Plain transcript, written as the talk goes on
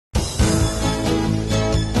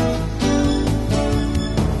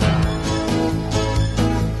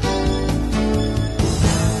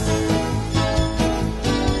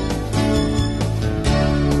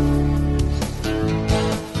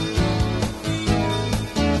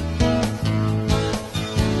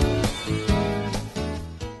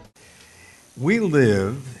We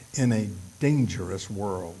live in a dangerous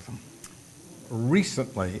world.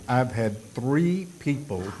 Recently, I've had 3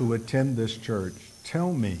 people who attend this church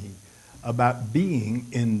tell me about being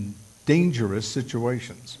in dangerous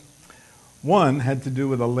situations. One had to do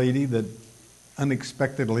with a lady that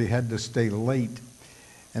unexpectedly had to stay late,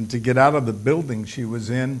 and to get out of the building she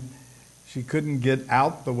was in, she couldn't get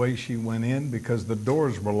out the way she went in because the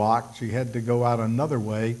doors were locked. She had to go out another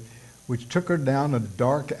way, which took her down a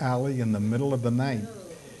dark alley in the middle of the night,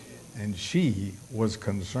 and she was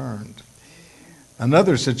concerned.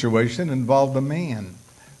 Another situation involved a man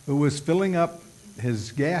who was filling up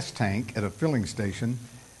his gas tank at a filling station.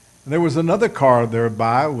 And there was another car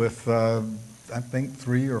thereby with, I think,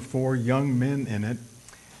 3 or 4 young men in it.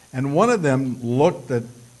 And one of them looked at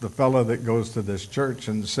the fellow that goes to this church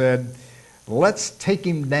and said, "Let's take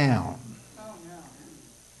him down." Oh,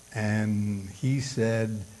 no. And he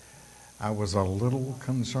said, "I was a little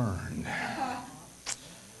concerned."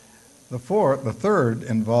 The third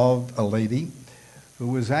involved a lady who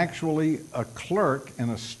was actually a clerk in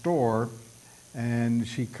a store, and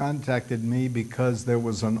she contacted me because there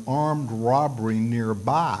was an armed robbery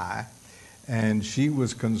nearby, and she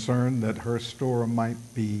was concerned that her store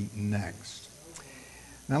might be next.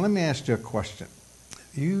 Now let me ask you a question.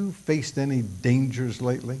 You faced any dangers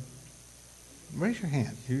lately? Raise your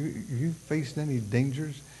hand. You faced any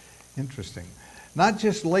dangers? Interesting. Not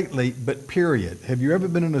just lately, but period. Have you ever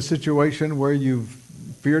been in a situation where you've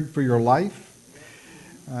feared for your life?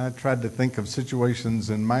 I tried to think of situations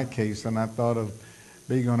in my case, and I thought of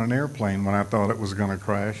being on an airplane when I thought it was going to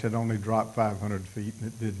crash. It only dropped 500 feet, and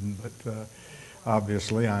it didn't, but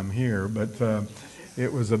obviously I'm here. But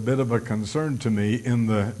it was a bit of a concern to me in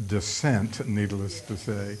the descent, needless to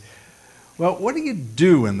say. Well, what do you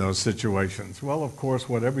do in those situations? Well, of course,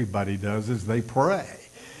 what everybody does is they pray.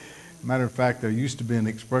 Matter of fact, there used to be an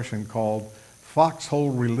expression called foxhole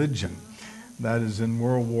religion. That is, in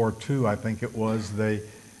World War II, I think it was,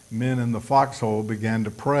 men in the foxhole began to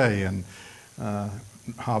pray, and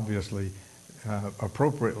obviously,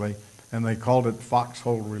 appropriately, and they called it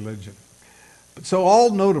foxhole religion. So all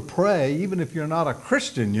know to pray. Even if you're not a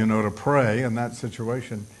Christian, you know to pray in that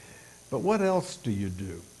situation. But what else do you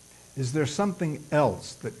do? Is there something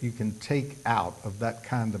else that you can take out of that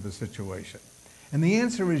kind of a situation? And the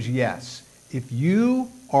answer is yes. If you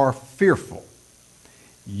are fearful,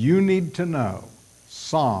 you need to know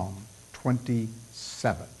Psalm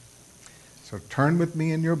 27. So turn with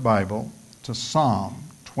me in your Bible to Psalm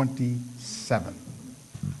 27.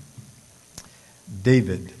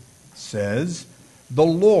 David says, "The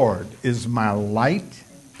Lord is my light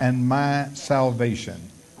and my salvation.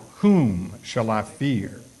 Whom shall I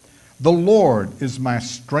fear? The Lord is my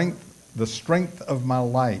strength, the strength of my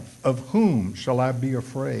life. Of whom shall I be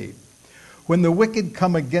afraid? When the wicked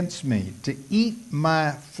come against me to eat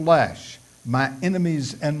my flesh, my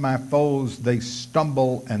enemies and my foes, they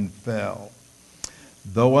stumble and fell.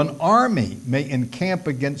 Though an army may encamp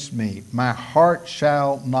against me, my heart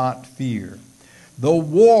shall not fear. Though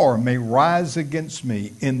war may rise against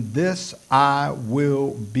me, in this I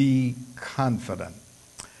will be confident.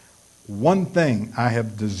 One thing I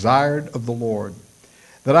have desired of the Lord,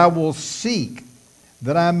 that I will seek,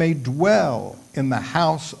 that I may dwell in the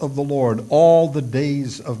house of the Lord all the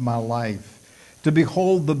days of my life, to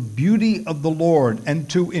behold the beauty of the Lord and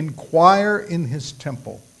to inquire in his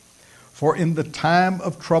temple. For in the time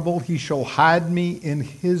of trouble he shall hide me in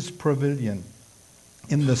his pavilion.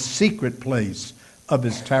 In the secret place of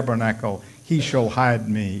his tabernacle he shall hide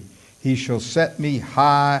me. He shall set me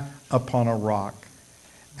high upon a rock.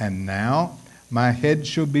 And now my head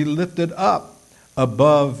shall be lifted up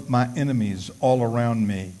above my enemies all around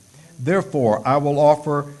me. Therefore I will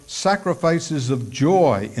offer sacrifices of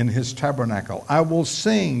joy in his tabernacle. I will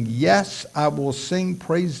sing, yes, I will sing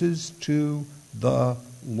praises to the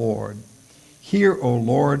Lord. Hear, O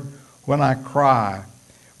Lord, when I cry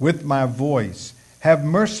with my voice. Have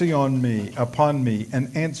mercy on me, upon me,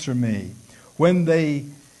 and answer me. When you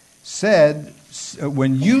said,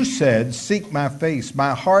 seek my face,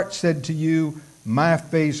 my heart said to you, my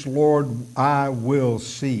face, Lord, I will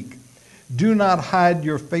seek. Do not hide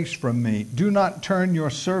your face from me. Do not turn your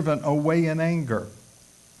servant away in anger.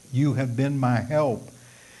 You have been my help.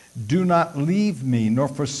 Do not leave me nor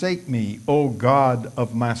forsake me, O God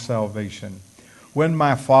of my salvation. When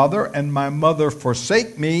my father and my mother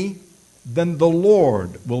forsake me, then the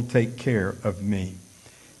Lord will take care of me.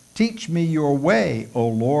 Teach me your way, O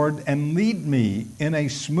Lord, and lead me in a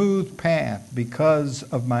smooth path because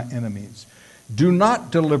of my enemies. Do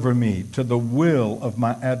not deliver me to the will of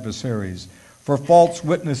my adversaries, for false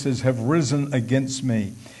witnesses have risen against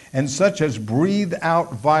me, and such as breathe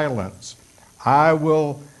out violence. I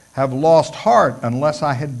will have lost heart unless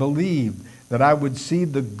I had believed that I would see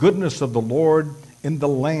the goodness of the Lord in the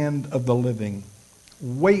land of the living.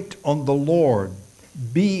 Wait on the Lord.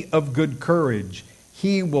 Be of good courage.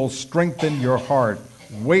 He will strengthen your heart.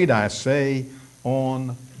 Wait, I say,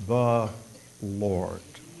 on the Lord.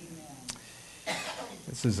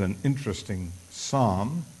 This is an interesting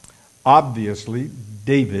psalm. Obviously,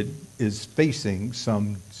 David is facing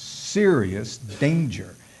some serious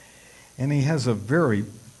danger, and he has a very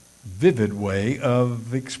vivid way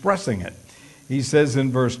of expressing it. He says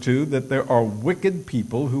in verse 2 that there are wicked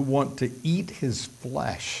people who want to eat his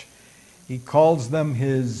flesh. He calls them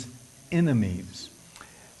his enemies.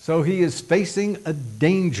 So he is facing a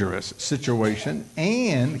dangerous situation,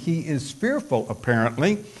 and he is fearful,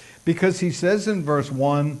 apparently, because he says in verse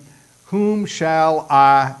 1, whom shall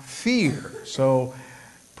I fear? So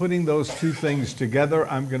putting those two things together,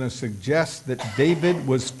 I'm going to suggest that David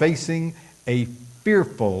was facing a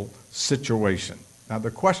fearful situation. Now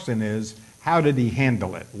the question is, how did he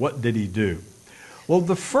handle it? What did he do? Well,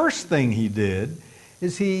 the first thing he did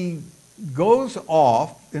is he goes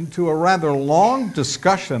off into a rather long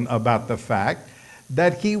discussion about the fact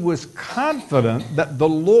that he was confident that the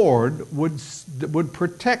Lord would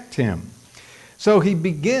protect him. So he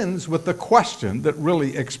begins with the question that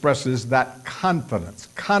really expresses that confidence.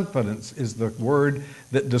 Confidence is the word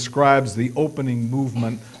that describes the opening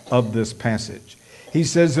movement of this passage. He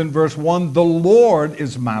says in verse 1, the Lord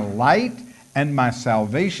is my light and my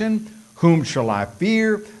salvation. Whom shall I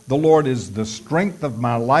fear? The Lord is the strength of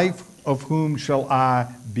my life. Of whom shall I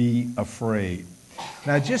be afraid?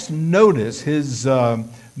 Now just notice his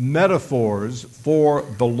metaphors for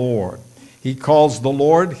the Lord. He calls the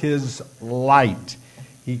Lord his light.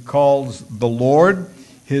 He calls the Lord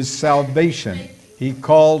his salvation. He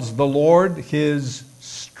calls the Lord his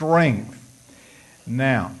strength.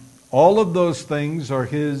 Now, all of those things are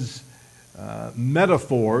his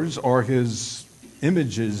metaphors or his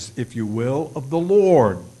images, if you will, of the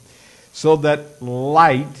Lord. So that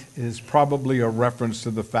light is probably a reference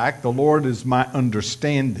to the fact the Lord is my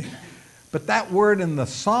understanding. But that word in the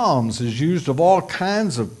Psalms is used of all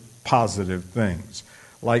kinds of positive things,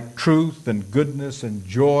 like truth and goodness and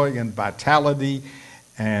joy and vitality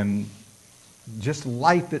and just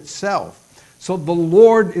life itself. So the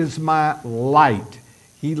Lord is my light.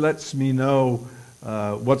 He lets me know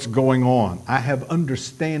what's going on. I have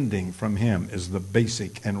understanding from him is the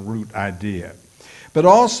basic and root idea. But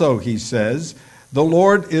also, he says, the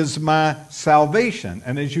Lord is my salvation.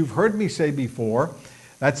 And as you've heard me say before,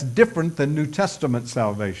 that's different than New Testament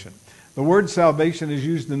salvation. The word salvation is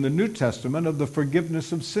used in the New Testament of the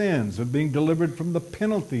forgiveness of sins, of being delivered from the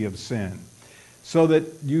penalty of sin. So that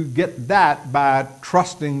you get that by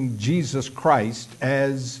trusting Jesus Christ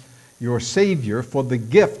as your Savior for the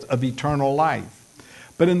gift of eternal life.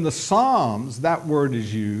 But in the Psalms, that word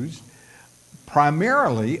is used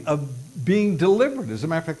primarily of being delivered. As a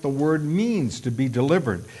matter of fact, the word means to be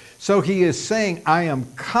delivered. So he is saying, I am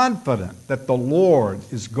confident that the Lord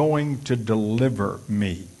is going to deliver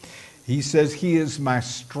me. He says he is my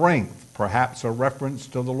strength, perhaps a reference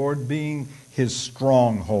to the Lord being his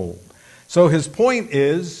stronghold. So his point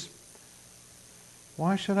is,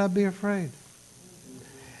 why should I be afraid?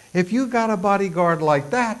 If you got a bodyguard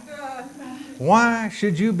like that, why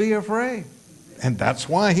should you be afraid? And that's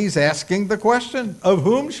why he's asking the question, of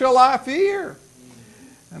whom shall I fear?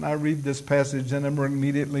 And I read this passage and I'm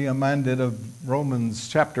immediately reminded of Romans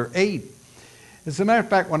chapter 8. As a matter of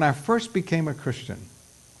fact, when I first became a Christian,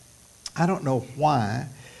 I don't know why,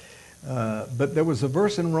 but there was a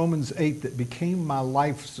verse in Romans 8 that became my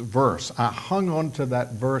life's verse. I hung on to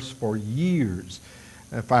that verse for years.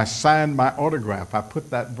 If I signed my autograph, I put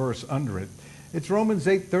that verse under it. It's Romans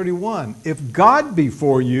 8:31. If God be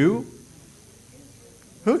for you,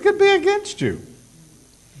 who could be against you?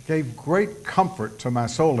 It gave great comfort to my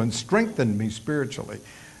soul and strengthened me spiritually.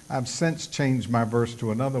 I've since changed my verse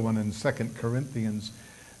to another one in 2 Corinthians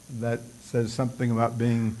that says something about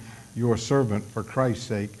being your servant for Christ's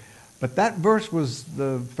sake. But that verse was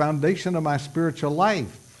the foundation of my spiritual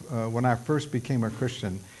life when I first became a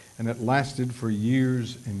Christian, and it lasted for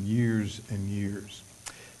years and years and years.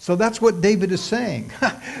 So that's what David is saying.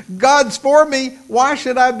 God's for me. Why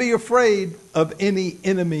should I be afraid of any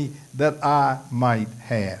enemy that I might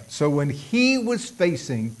have? So when he was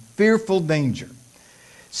facing fearful danger,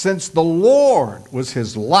 since the Lord was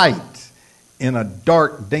his light in a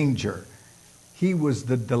dark danger, he was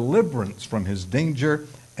the deliverance from his danger.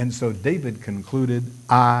 And so David concluded,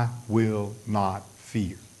 I will not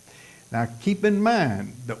fear. Now keep in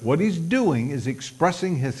mind that what he's doing is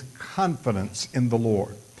expressing his confidence in the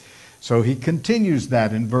Lord. So he continues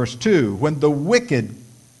that in verse 2. When the wicked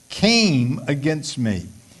came against me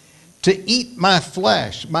to eat my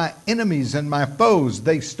flesh, my enemies and my foes,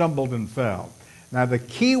 they stumbled and fell. Now the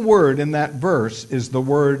key word in that verse is the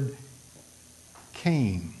word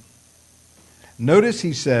came. Notice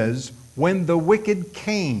he says, when the wicked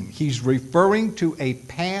came. He's referring to a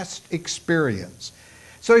past experience.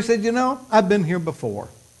 So he said, I've been here before.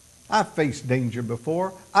 I've faced danger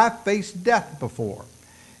before. I've faced death before.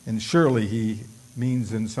 And surely he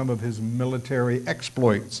means in some of his military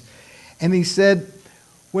exploits. And he said,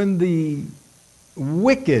 when the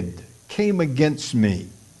wicked came against me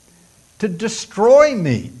to destroy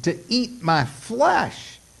me, to eat my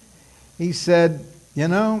flesh, he said,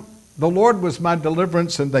 the Lord was my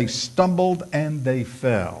deliverance, and they stumbled and they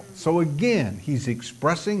fell. So again, he's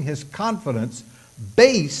expressing his confidence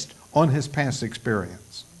based on his past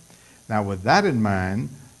experience. Now with that in mind,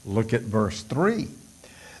 look at verse 3.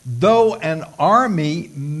 Though an army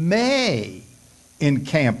may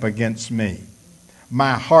encamp against me,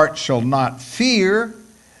 my heart shall not fear.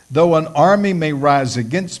 Though an army may rise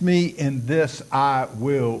against me, in this I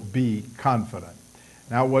will be confident.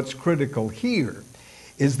 Now what's critical here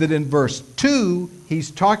is that in verse 2,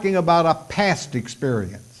 he's talking about a past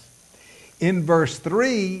experience. In verse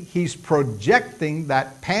 3, he's projecting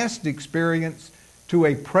that past experience to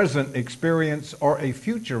a present experience or a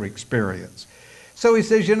future experience. So he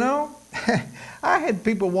says, I had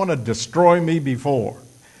people want to destroy me before.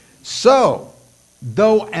 So,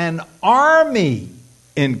 though an army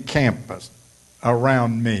encampeth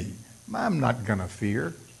around me, I'm not going to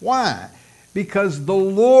fear. Why? Because the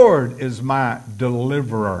Lord is my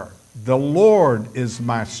deliverer. The Lord is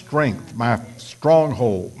my strength, my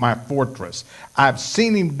stronghold, my fortress. I've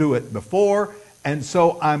seen him do it before, and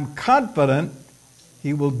so I'm confident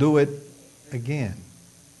he will do it again.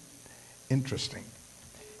 Interesting.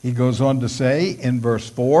 He goes on to say in verse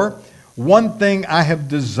 4, one thing I have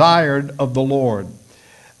desired of the Lord,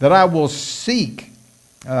 that I will seek,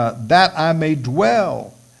 that I may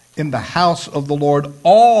dwell in the house of the Lord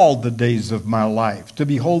all the days of my life, to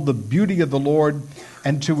behold the beauty of the Lord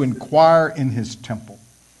and to inquire in his temple.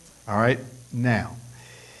 All right, now,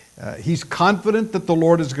 he's confident that the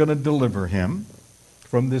Lord is going to deliver him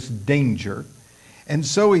from this danger. And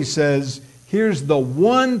so he says, here's the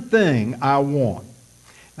one thing I want.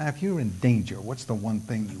 Now, if you're in danger, what's the one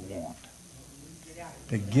thing you want?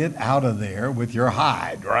 To get out of there with your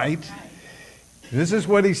hide, right? This is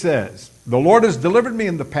what he says. The Lord has delivered me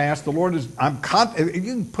in the past. The Lord is, you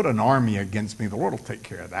can put an army against me. The Lord will take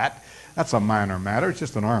care of that. That's a minor matter. It's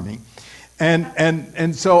just an army.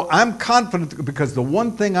 And so I'm confident because the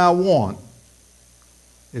one thing I want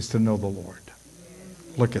is to know the Lord.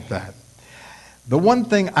 Look at that. The one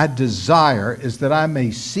thing I desire is that I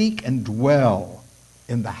may seek and dwell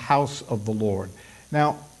in the house of the Lord.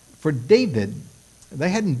 Now, for David, they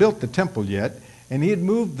hadn't built the temple yet, and he had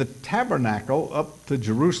moved the tabernacle up to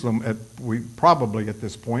Jerusalem probably at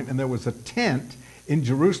this point, and there was a tent in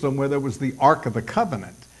Jerusalem where there was the Ark of the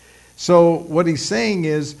Covenant. So what he's saying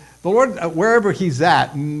is, the Lord, wherever he's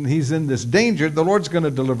at, and he's in this danger, the Lord's going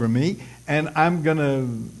to deliver me, and I'm going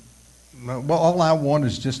to, all I want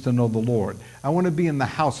is just to know the Lord. I want to be in the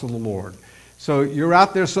house of the Lord. So you're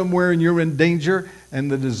out there somewhere and you're in danger,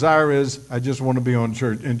 and the desire is, I just want to be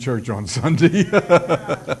in church on Sunday.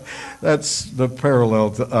 That's the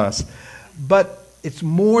parallel to us. But it's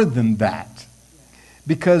more than that.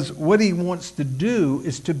 Because what he wants to do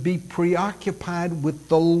is to be preoccupied with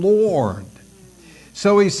the Lord.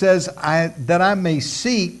 So he says, that I may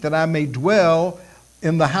seek, that I may dwell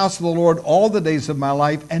in the house of the Lord all the days of my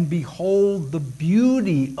life, and behold the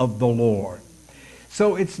beauty of the Lord.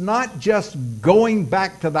 So it's not just going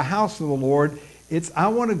back to the house of the Lord. It's I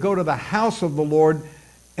want to go to the house of the Lord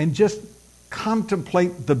and just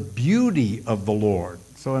contemplate the beauty of the Lord.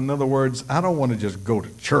 So in other words, I don't want to just go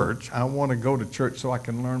to church. I want to go to church so I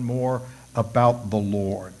can learn more about the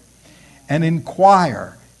Lord and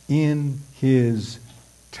inquire in his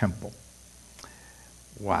temple.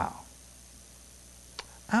 Wow.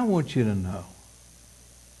 I want you to know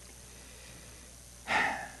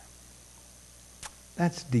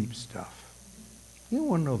that's deep stuff. You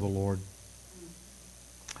want to know the Lord?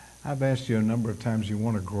 I've asked you a number of times, you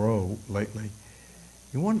want to grow lately.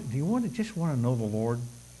 Do you just want to know the Lord?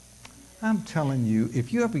 I'm telling you,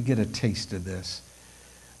 if you ever get a taste of this,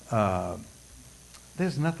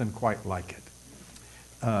 there's nothing quite like it.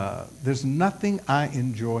 There's nothing I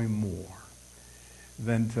enjoy more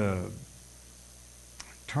than to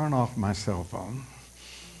turn off my cell phone,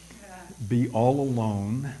 be all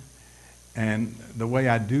alone, and the way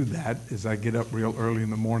I do that is I get up real early in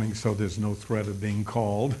the morning so there's no threat of being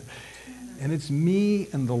called, And it's me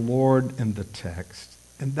and the Lord in the text.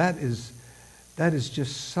 And that is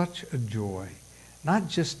just such a joy. Not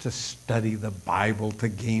just to study the Bible to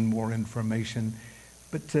gain more information,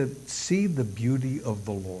 but to see the beauty of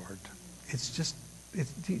the Lord. It's just,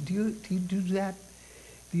 do you do that?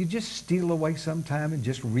 Do you just steal away sometime and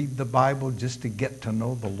just read the Bible just to get to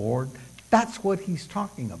know the Lord? That's what he's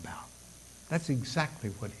talking about. That's exactly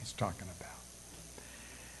what he's talking about.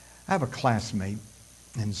 I have a classmate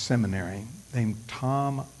in seminary named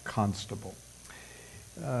Tom Constable.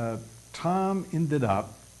 Tom ended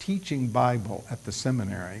up teaching Bible at the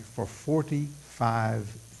seminary for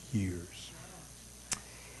 45 years.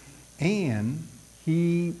 And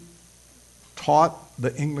he taught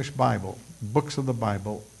the English Bible, books of the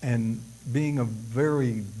Bible, and being a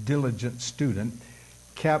very diligent student,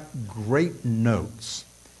 kept great notes.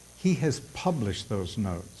 He has published those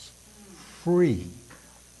notes free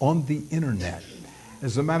on the internet.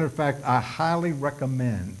 As a matter of fact, I highly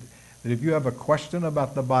recommend that if you have a question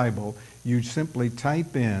about the Bible, you simply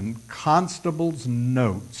type in Constable's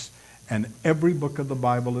Notes, and every book of the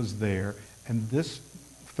Bible is there. And this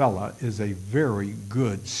fella is a very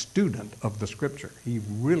good student of the Scripture. He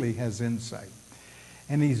really has insight.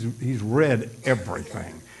 And he's read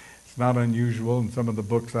everything. It's not unusual. In some of the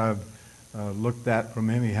books I've looked at from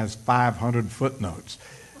him, he has 500 footnotes,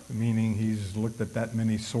 meaning he's looked at that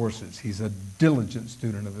many sources. He's a diligent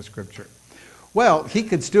student of the Scripture. Well, he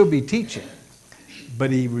could still be teaching, but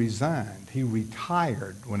he resigned. He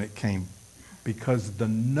retired when it came, because the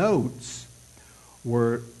notes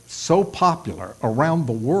were so popular around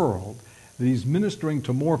the world that he's ministering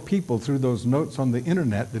to more people through those notes on the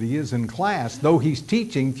internet than he is in class, though he's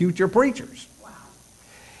teaching future preachers. Wow.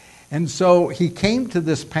 And so he came to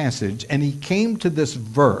this passage, and he came to this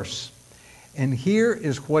verse, and here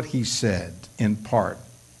is what he said in part.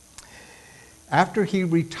 After he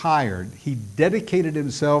retired, he dedicated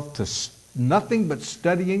himself to nothing but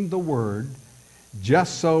studying the Word,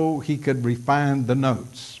 just so he could refine the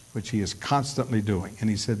notes, which he is constantly doing. And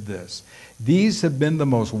he said this: "These have been the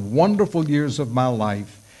most wonderful years of my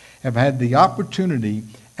life. I've had the opportunity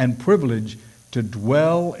and privilege to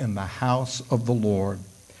dwell in the house of the Lord,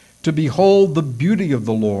 to behold the beauty of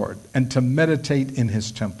the Lord, and to meditate in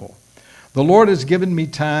his temple. The Lord has given me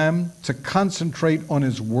time to concentrate on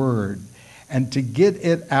his word and to get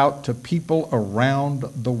it out to people around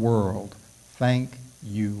the world. Thank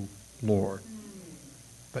you, Lord."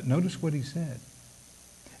 But notice what he said.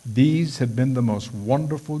 "These have been the most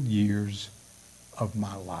wonderful years of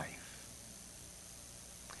my life."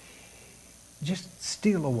 Just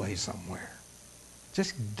steal away somewhere.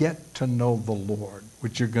 Just get to know the Lord,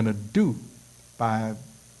 which you're going to do by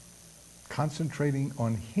concentrating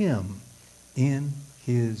on him in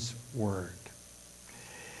his word.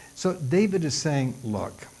 So David is saying,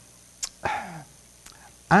 look,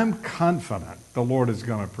 I'm confident the Lord is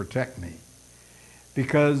going to protect me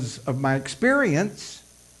because of my experience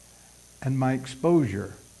and my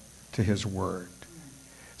exposure to his word.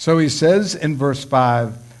 So he says in verse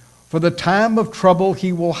 5, "For the time of trouble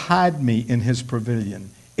he will hide me in his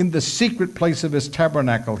pavilion. In the secret place of his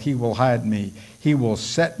tabernacle he will hide me. He will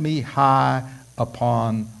set me high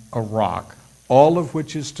upon a rock." All of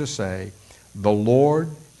which is to say, the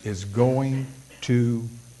Lord is going to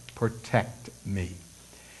protect me.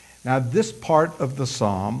 Now, this part of the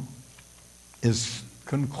psalm is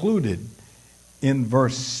concluded in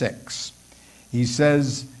verse 6. He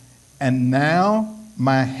says, "And now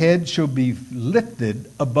my head shall be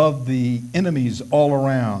lifted above the enemies all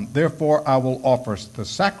around. Therefore I will offer the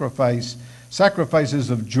sacrifices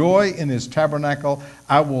of joy in his tabernacle.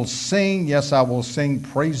 I will sing, yes, I will sing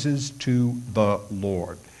praises to the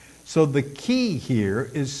Lord." So the key here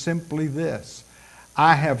is simply this: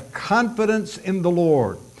 I have confidence in the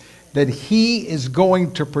Lord that he is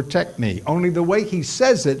going to protect me. Only the way he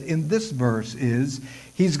says it in this verse is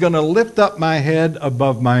he's going to lift up my head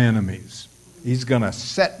above my enemies. He's going to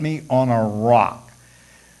set me on a rock.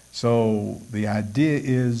 So the idea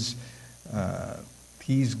is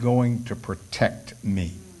he's going to protect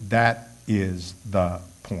me. That is the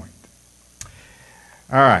point.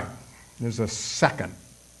 All right. There's a second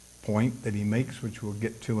point that he makes, which we'll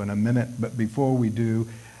get to in a minute. But before we do,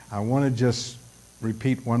 I want to just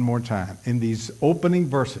repeat one more time. In these opening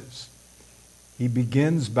verses, he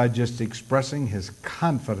begins by just expressing his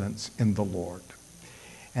confidence in the Lord.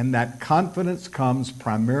 And that confidence comes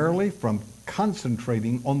primarily from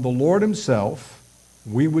concentrating on the Lord himself,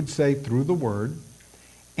 we would say through the Word,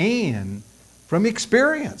 and from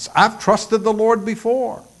experience. I've trusted the Lord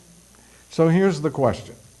before. So here's the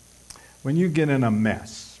question. When you get in a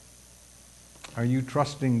mess, are you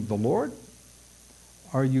trusting the Lord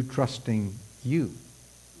are you trusting you?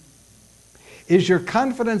 Is your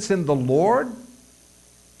confidence in the Lord,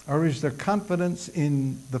 or is there confidence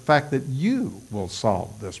in the fact that you will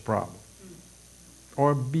solve this problem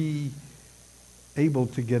or be able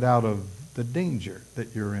to get out of the danger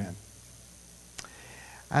that you're in?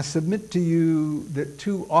 I submit to you that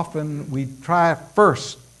too often we try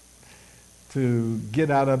first to get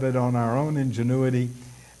out of it on our own ingenuity,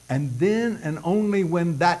 and then and only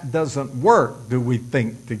when that doesn't work do we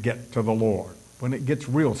think to get to the Lord. When it gets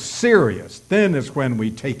real serious, then is when we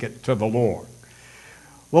take it to the Lord.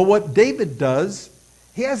 Well, what David does,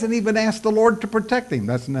 he hasn't even asked the Lord to protect him.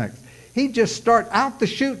 That's next. He just starts out the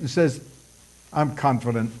chute and says, I'm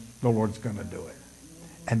confident the Lord's going to do it.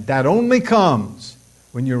 And that only comes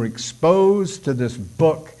when you're exposed to this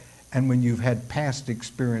book and when you've had past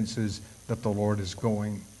experiences that the Lord is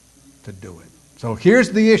going to do it. So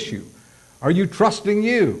here's the issue. Are you trusting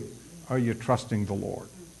you? Are you trusting the Lord?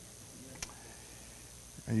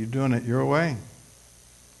 Are you doing it your way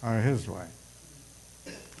or His way?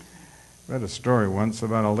 I read a story once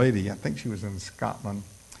about a lady, I think she was in Scotland,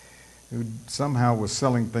 who somehow was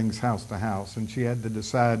selling things house to house, and she had to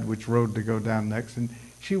decide which road to go down next. And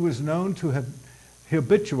she was known to have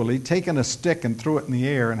habitually taken a stick and threw it in the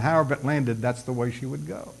air, and however it landed, that's the way she would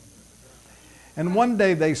go. And one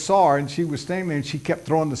day they saw her, and she was standing there, and she kept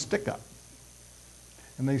throwing the stick up.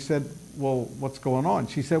 And they said, well, what's going on?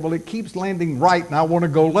 She said, well, it keeps landing right, and I want to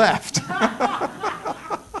go left.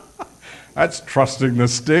 That's trusting the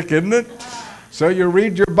stick, isn't it? So you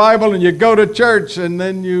read your Bible and you go to church and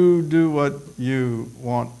then you do what you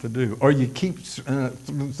want to do. Or you keep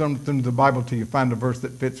something the Bible till you find a verse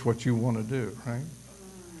that fits what you want to do, right?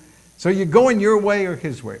 So you're going your way or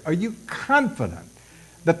His way. Are you confident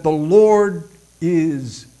that the Lord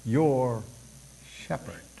is your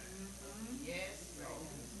shepherd?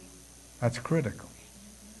 That's critical.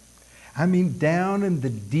 I mean, down in the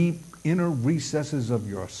deep inner recesses of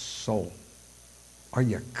your soul, are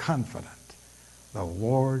you confident the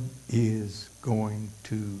Lord is going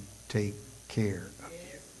to take care of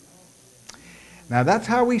you? Now that's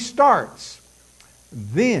how He starts.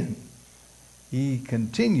 Then He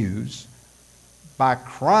continues by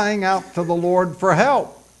crying out to the Lord for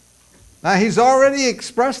help. Now He's already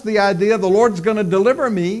expressed the idea the Lord's going to deliver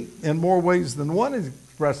me in more ways than one. He's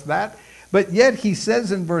expressed that. But yet He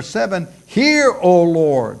says in verse 7, hear, O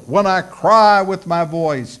Lord, when I cry with my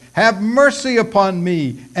voice. Have mercy upon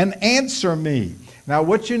me and answer me. Now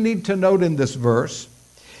what you need to note in this verse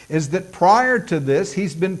is that prior to this,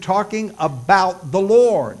 he's been talking about the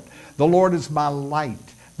Lord. The Lord is my light.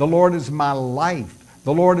 The Lord is my life.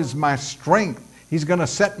 The Lord is my strength. He's going to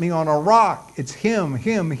set me on a rock. It's Him,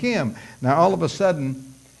 Him, Him. Now all of a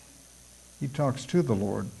sudden, he talks to the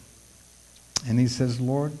Lord. And he says,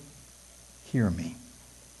 Lord, hear me.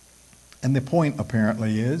 And the point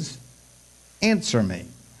apparently is, answer me.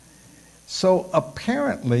 So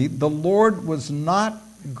apparently the Lord was not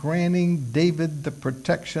granting David the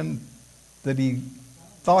protection that he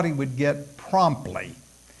thought he would get promptly.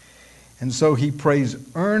 And so he prays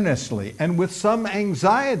earnestly and with some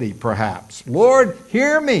anxiety perhaps, Lord,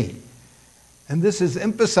 hear me. And this is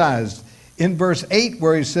emphasized in verse 8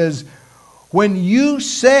 where he says, when you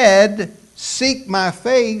said, seek my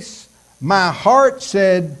face, my heart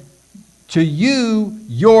said to you,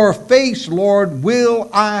 your face, Lord, will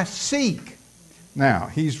I seek. Now,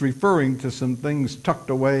 he's referring to some things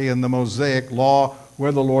tucked away in the Mosaic law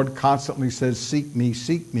where the Lord constantly says, seek me,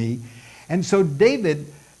 seek me. And so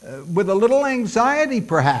David, with a little anxiety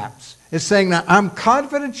perhaps, is saying, now, I'm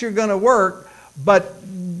confident you're going to work, but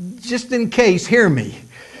just in case, hear me.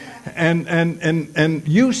 And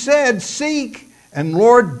you said, seek, and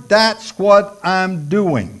Lord, that's what I'm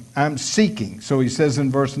doing. I'm seeking. So he says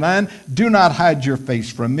in verse 9, do not hide your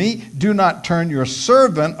face from me. Do not turn your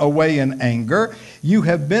servant away in anger. You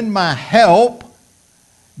have been my help.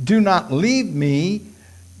 Do not leave me,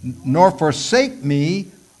 nor forsake me,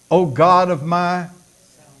 O God of my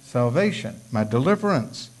salvation, my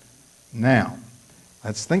deliverance. Now,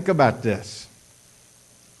 let's think about this.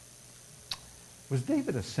 Was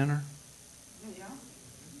David a sinner? Yeah.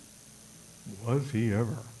 Was he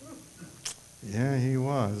ever? Yeah, he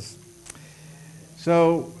was.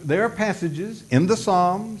 So there are passages in the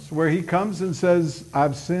Psalms where he comes and says,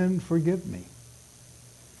 I've sinned, forgive me.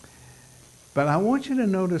 But I want you to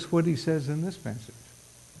notice what he says in this passage.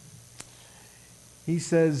 He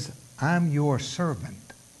says, I'm your servant.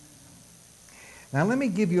 Now let me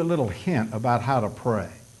give you a little hint about how to pray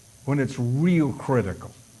when it's real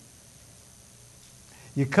critical.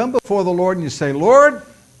 You come before the Lord and you say, Lord,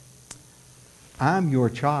 I'm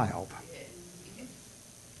your child.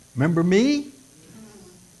 Remember me?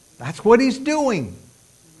 That's what he's doing.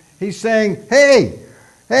 He's saying, hey,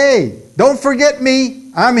 don't forget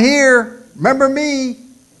me. I'm here. Remember me.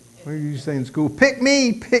 What do you say in school? Pick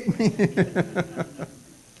me.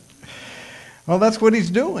 Well, that's what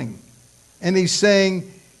he's doing. And he's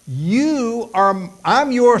saying,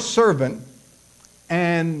 I'm your servant,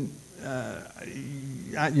 and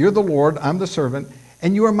you're the Lord, I'm the servant,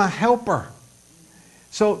 and you are my helper.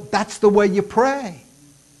 So that's the way you pray.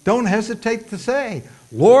 Don't hesitate to say,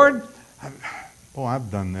 Lord,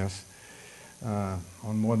 I've done this on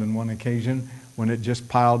more than one occasion when it just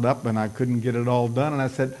piled up and I couldn't get it all done. And I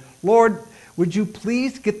said, Lord, would you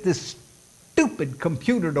please get this stupid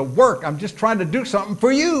computer to work? I'm just trying to do something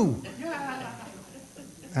for you.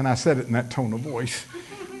 And I said it in that tone of voice.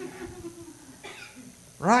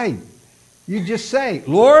 Right. You just say,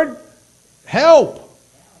 Lord, help.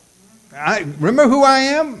 Remember who I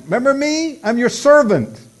am? Remember me? I'm your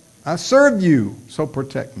servant. I serve you, so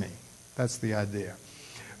protect me. That's the idea.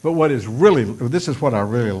 But this is what I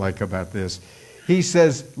really like about this. He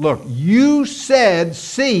says, look, you said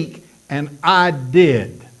seek, and I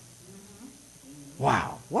did.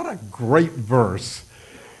 Wow, what a great verse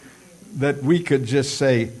that we could just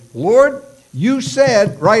say, Lord, you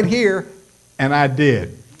said right here, and I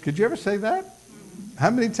did. Could you ever say that? How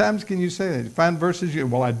many times can you say that? You find verses,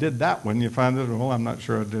 I did that one. You find it, I'm not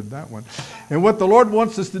sure I did that one. And what the Lord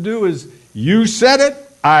wants us to do is, you said it,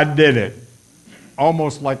 I did it.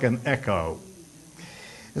 Almost like an echo.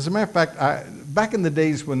 As a matter of fact, back in the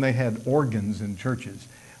days when they had organs in churches,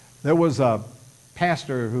 there was a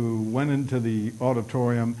pastor who went into the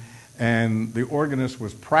auditorium and the organist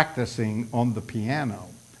was practicing on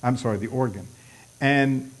the organ.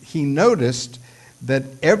 And he noticed that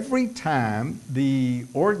every time the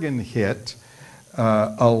organ hit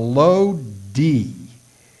a low D,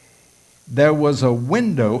 there was a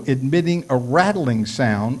window emitting a rattling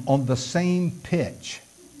sound on the same pitch.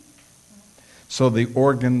 So the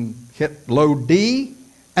organ hit low D,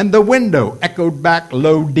 and the window echoed back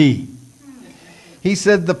low D. He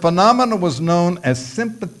said the phenomenon was known as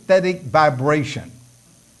sympathetic vibration.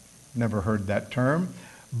 Never heard that term,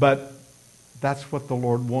 but that's what the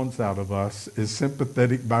Lord wants out of us, is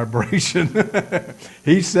sympathetic vibration.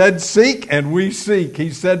 He said seek, and we seek.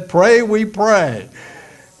 He said pray, we pray.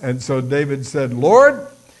 And so David said, Lord,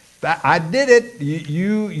 I did it.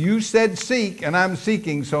 You said seek, and I'm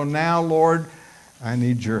seeking. So now, Lord, I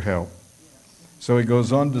need your help. So he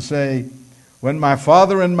goes on to say, when my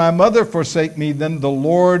father and my mother forsake me, then the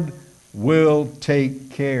Lord will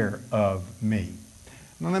take care of me.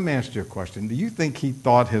 Now let me ask you a question. Do you think he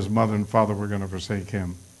thought his mother and father were going to forsake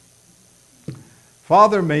him?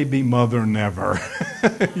 Father maybe, mother never.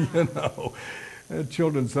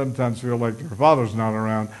 Children sometimes feel like their father's not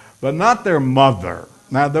around, but not their mother.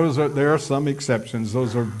 Now, there are some exceptions.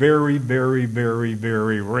 Those are very, very, very,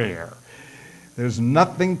 very rare. There's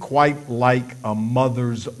nothing quite like a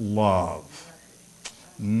mother's love.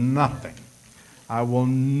 Nothing. I will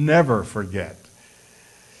never forget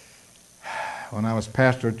when I was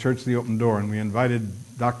pastor at Church of the Open Door, and we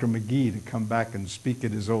invited Dr. McGee to come back and speak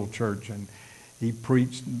at his old church, and he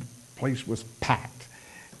preached, and the place was packed.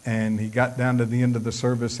 And he got down to the end of the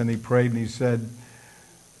service and he prayed and he said,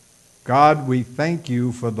 God, we thank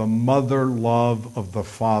you for the mother love of the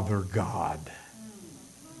Father God.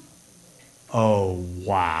 Oh,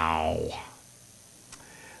 wow.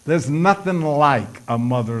 There's nothing like a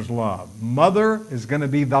mother's love. Mother is going to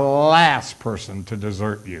be the last person to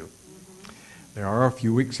desert you. There are a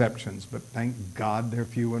few exceptions, but thank God they're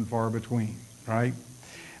few and far between, right?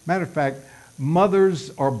 Matter of fact,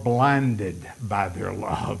 mothers are blinded by their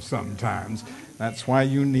love sometimes. That's why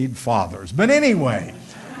you need fathers. But anyway,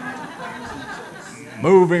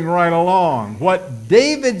 moving right along. What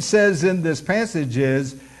David says in this passage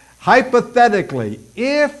is, hypothetically,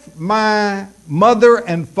 if my mother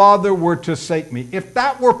and father were to forsake me, if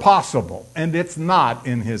that were possible, and it's not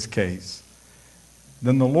in his case,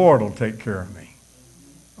 then the Lord will take care of me.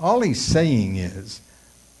 All he's saying is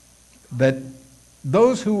that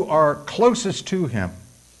those who are closest to him,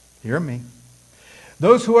 hear me,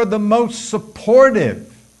 those who are the most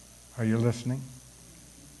supportive, are you listening?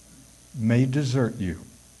 May desert you,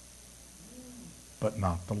 but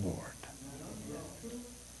not the Lord.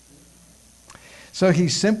 So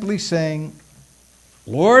he's simply saying,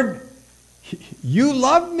 Lord, you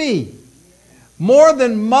love me more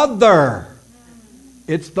than mother.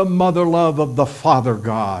 It's the mother love of the Father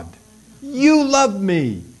God. You love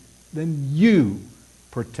me, then you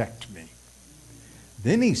protect me.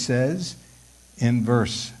 Then he says in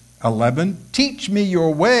verse 11, teach me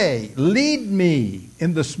your way, lead me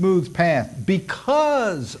in the smooth path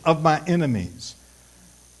because of my enemies.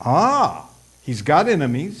 He's got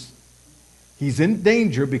enemies. He's in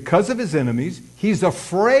danger because of his enemies. He's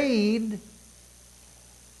afraid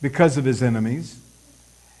because of his enemies.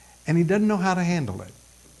 And he doesn't know how to handle it.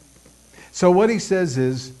 So what he says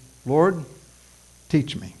is, Lord,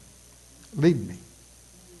 teach me. Lead me.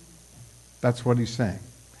 That's what he's saying.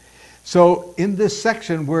 So in this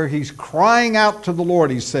section where he's crying out to the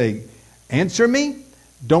Lord, he's saying, answer me,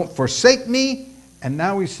 don't forsake me. And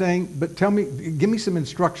now he's saying, but tell me, give me some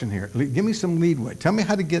instruction here. Give me some leadway. Tell me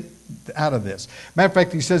how to get out of this. Matter of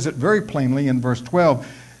fact, he says it very plainly in verse 12.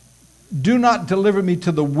 Do not deliver me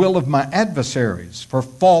to the will of my adversaries, for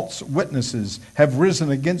false witnesses have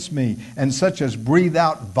risen against me, and such as breathe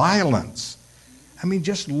out violence. I mean,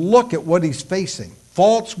 just look at what he's facing.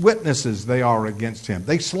 False witnesses they are against him.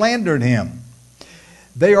 They slandered him.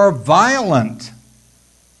 They are violent.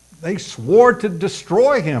 They swore to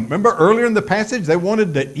destroy him. Remember earlier in the passage, they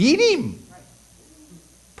wanted to eat him.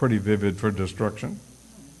 Pretty vivid for destruction.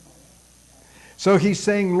 So he's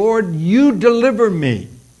saying, Lord, you deliver me.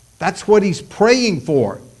 That's what he's praying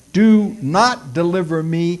for. Do not deliver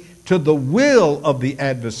me to the will of the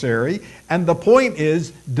adversary. And the point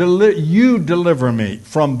is, you deliver me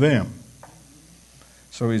from them.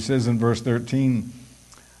 So he says in verse 13,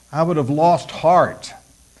 I would have lost heart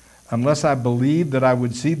unless I believed that I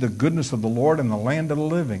would see the goodness of the Lord in the land of the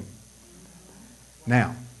living.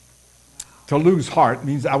 Now, to lose heart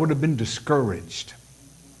means I would have been discouraged,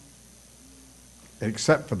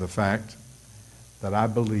 except for the fact that I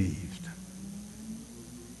believed.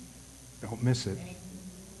 Don't miss it.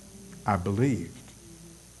 I believed.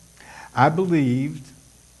 I believed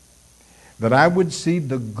that I would see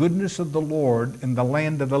the goodness of the Lord in the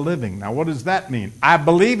land of the living. Now, what does that mean? I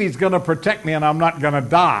believe he's going to protect me and I'm not going to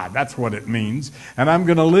die. That's what it means. And I'm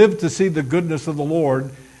going to live to see the goodness of the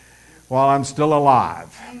Lord while I'm still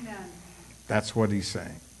alive. Amen. That's what he's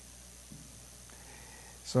saying.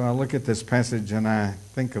 So I look at this passage and I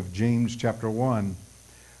think of James chapter 1,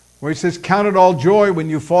 where he says, count it all joy when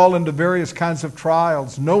you fall into various kinds of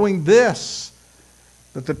trials, knowing this,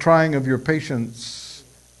 that the trying of your patience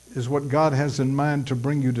is what God has in mind to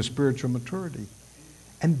bring you to spiritual maturity.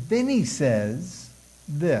 And then he says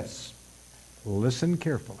this, listen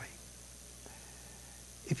carefully.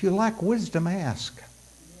 If you lack wisdom, ask.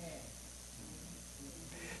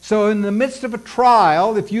 So in the midst of a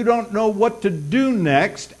trial, if you don't know what to do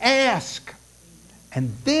next, ask.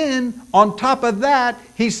 And then on top of that,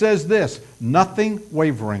 he says this, nothing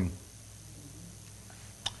wavering.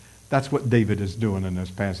 That's what David is doing in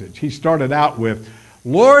this passage. He started out with,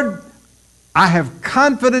 Lord, I have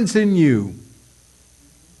confidence in you,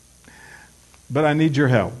 but I need your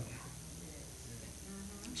help.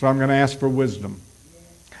 So I'm going to ask for wisdom.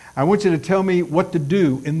 I want you to tell me what to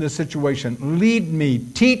do in this situation. Lead me,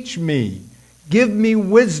 teach me, give me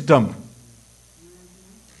wisdom.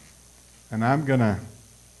 And I'm not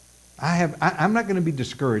going to be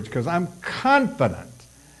discouraged because I'm confident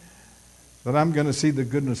that I'm going to see the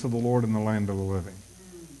goodness of the Lord in the land of the living.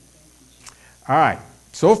 All right.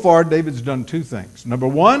 So far, David's done two things. Number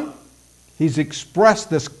one, he's expressed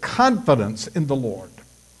this confidence in the Lord.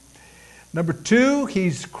 Number two,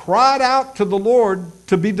 he's cried out to the Lord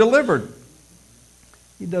to be delivered.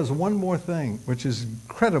 He does one more thing, which is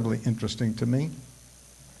incredibly interesting to me.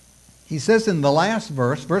 He says in the last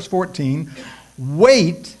verse, verse 14,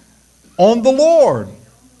 wait on the Lord.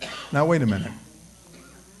 Now, wait a minute.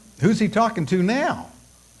 Who's he talking to now?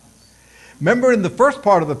 Remember in the first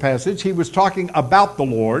part of the passage, he was talking about the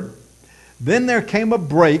Lord. Then there came a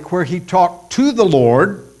break where he talked to the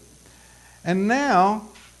Lord. And now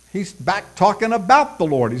he's back talking about the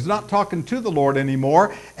Lord. He's not talking to the Lord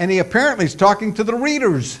anymore. And he apparently is talking to the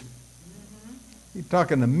readers. He's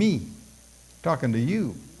talking to me. Talking to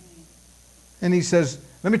you. And he says,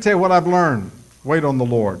 let me tell you what I've learned. Wait on the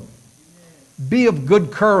Lord. Be of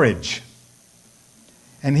good courage,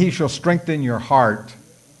 and he shall strengthen your heart.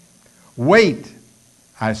 Wait,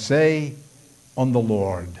 I say, on the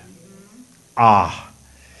Lord. That,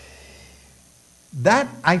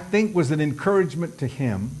 I think, was an encouragement to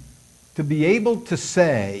him to be able to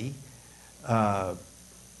say, I've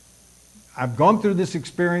gone through this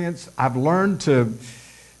experience. I've learned to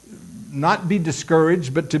not be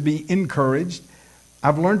discouraged, but to be encouraged.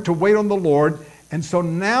 I've learned to wait on the Lord. And so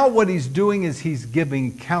now what he's doing is he's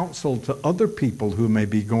giving counsel to other people who may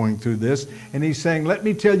be going through this. And he's saying, let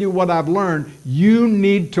me tell you what I've learned. You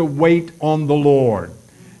need to wait on the Lord.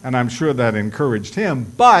 And I'm sure that encouraged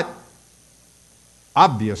him. But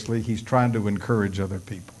obviously he's trying to encourage other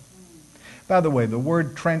people. By the way, the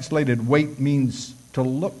word translated wait means to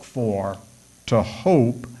look for, to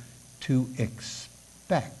hope, to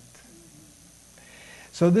expect.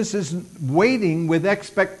 So this is waiting with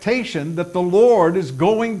expectation that the Lord is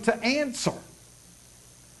going to answer.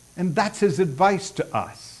 And that's his advice to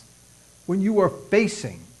us. When you are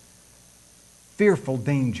facing fearful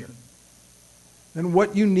danger, then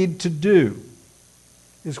what you need to do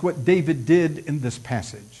is what David did in this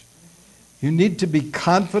passage. You need to be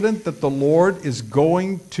confident that the Lord is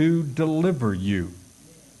going to deliver you.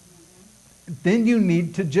 Then you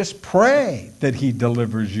need to just pray that he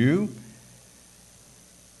delivers you.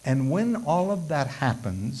 And when all of that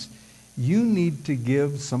happens, you need to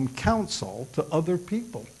give some counsel to other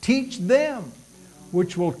people. Teach them,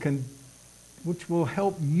 which will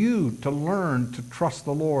help you to learn to trust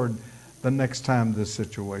the Lord the next time this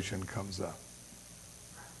situation comes up.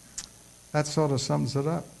 That sort of sums it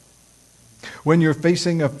up. When you're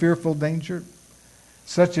facing a fearful danger,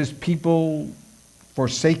 such as people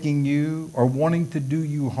forsaking you or wanting to do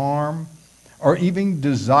you harm or even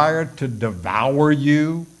desire to devour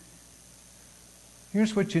you,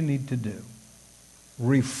 here's what you need to do.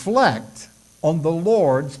 Reflect on the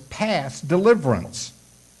Lord's past deliverance.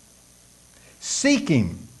 Seek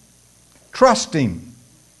him. Trust him.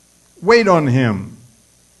 Wait on him.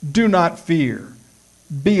 Do not fear.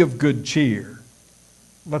 Be of good cheer.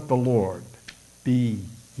 Let the Lord be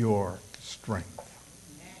your strength.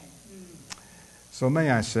 So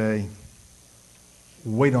may I say,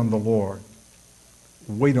 wait on the Lord.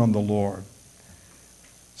 Wait on the Lord.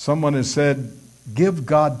 Someone has said, give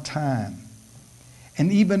God time.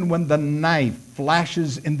 And even when the knife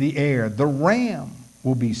flashes in the air, the ram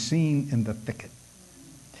will be seen in the thicket.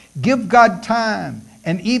 Give God time.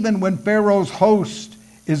 And even when Pharaoh's host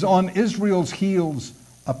is on Israel's heels,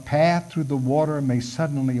 a path through the water may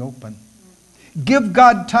suddenly open. Give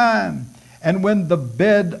God time. And when the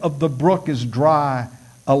bed of the brook is dry,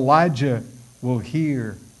 Elijah will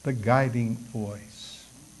hear the guiding voice.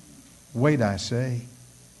 Wait, I say.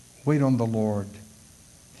 Wait on the Lord.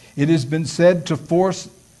 It has been said to force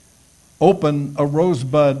open a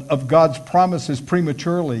rosebud of God's promises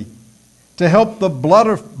prematurely, to help the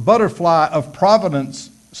butterfly of providence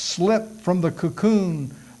slip from the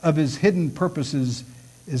cocoon of his hidden purposes,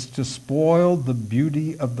 is to spoil the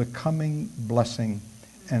beauty of the coming blessing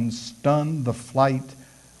and stun the flight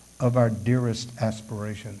of our dearest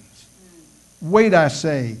aspirations. Wait, I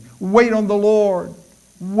say. Wait on the Lord.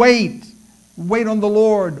 Wait. Wait on the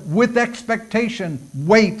Lord with expectation.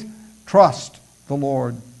 Wait. Trust the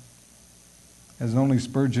Lord. As only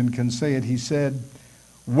Spurgeon can say it, he said,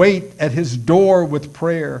 wait at his door with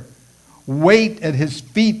prayer. Wait at his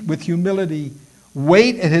feet with humility.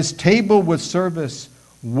 Wait at his table with service.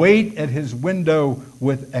 Wait at his window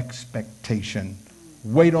with expectation.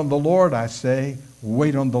 Wait on the Lord, I say.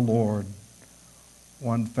 Wait on the Lord.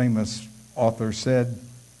 One famous author said,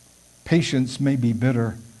 patience may be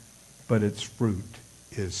bitter, but its fruit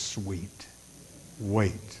is sweet.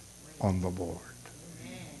 Wait on the Lord.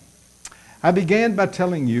 I began by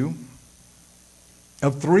telling you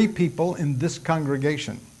of 3 people in this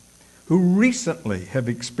congregation who recently have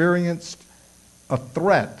experienced a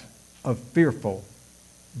threat of fearful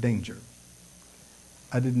danger.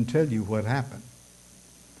 I didn't tell you what happened.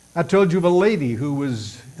 I told you of a lady who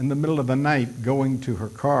was in the middle of the night going to her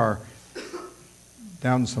car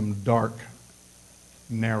down some dark,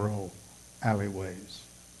 narrow alleyways.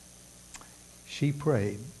 She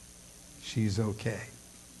prayed. She's okay.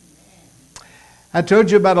 I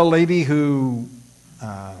told you about a lady who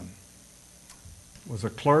was a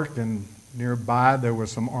clerk, and nearby there were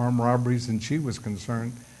some armed robberies, and she was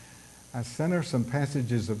concerned. I sent her some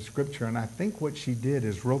passages of Scripture, and I think what she did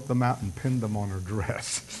is wrote them out and pinned them on her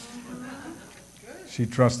dress. She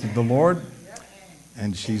trusted the Lord,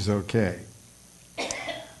 and she's okay.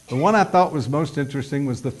 The one I thought was most interesting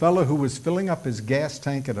was the fellow who was filling up his gas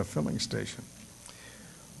tank at a filling station,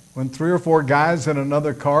 when 3 or 4 guys in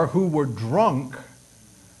another car who were drunk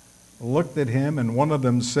looked at him, and one of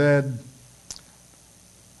them said,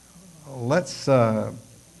 let's do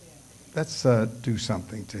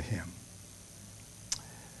something to him.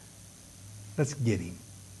 Let's get him.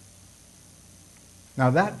 Now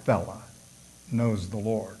that fella knows the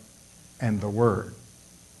Lord and the Word.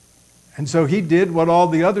 And so he did what all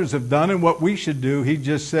the others have done and what we should do. He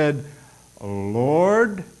just said,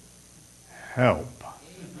 Lord, help.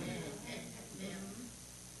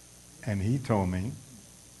 And he told me,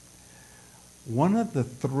 one of the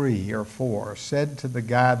 3 or 4 said to the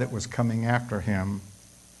guy that was coming after him,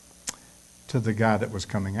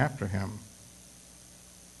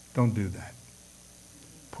 don't do that.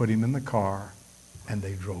 Put him in the car, and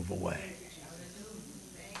they drove away.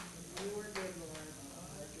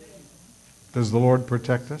 Does the Lord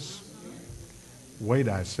protect us? Wait,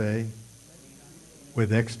 I say.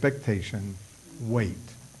 with expectation, wait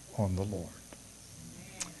on the Lord.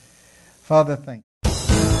 Father, thank you.